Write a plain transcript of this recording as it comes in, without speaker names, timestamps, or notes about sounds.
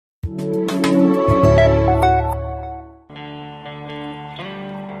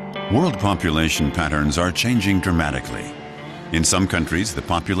World population patterns are changing dramatically. In some countries, the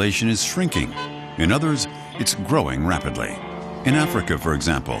population is shrinking. In others, it's growing rapidly. In Africa, for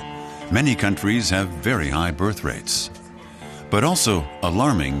example, many countries have very high birth rates, but also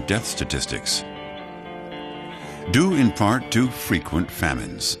alarming death statistics, due in part to frequent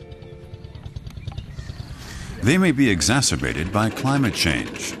famines. They may be exacerbated by climate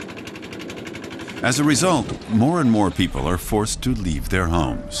change. As a result, more and more people are forced to leave their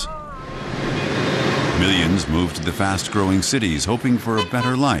homes. Millions move to the fast-growing cities hoping for a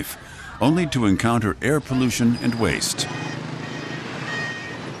better life, only to encounter air pollution and waste.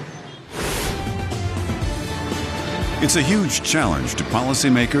 It's a huge challenge to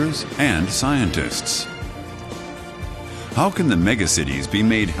policymakers and scientists. How can the megacities be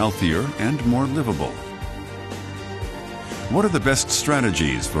made healthier and more livable? What are the best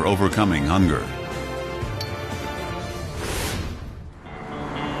strategies for overcoming hunger?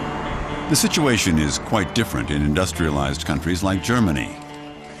 The situation is quite different in industrialized countries like Germany.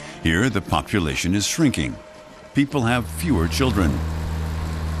 Here, the population is shrinking. People have fewer children.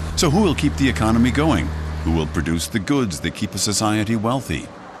 So who will keep the economy going? Who will produce the goods that keep a society wealthy?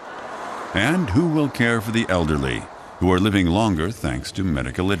 And who will care for the elderly, who are living longer thanks to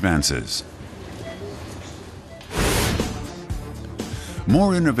medical advances?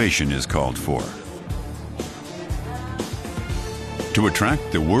 More innovation is called for to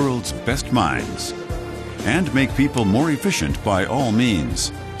attract the world's best minds and make people more efficient by all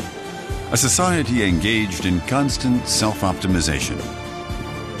means. A society engaged in constant self-optimization.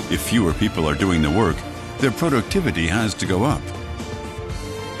 If fewer people are doing the work, their productivity has to go up.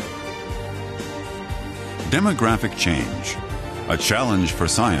 Demographic change, a challenge for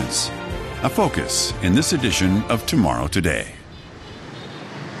science, a focus in this edition of Tomorrow Today.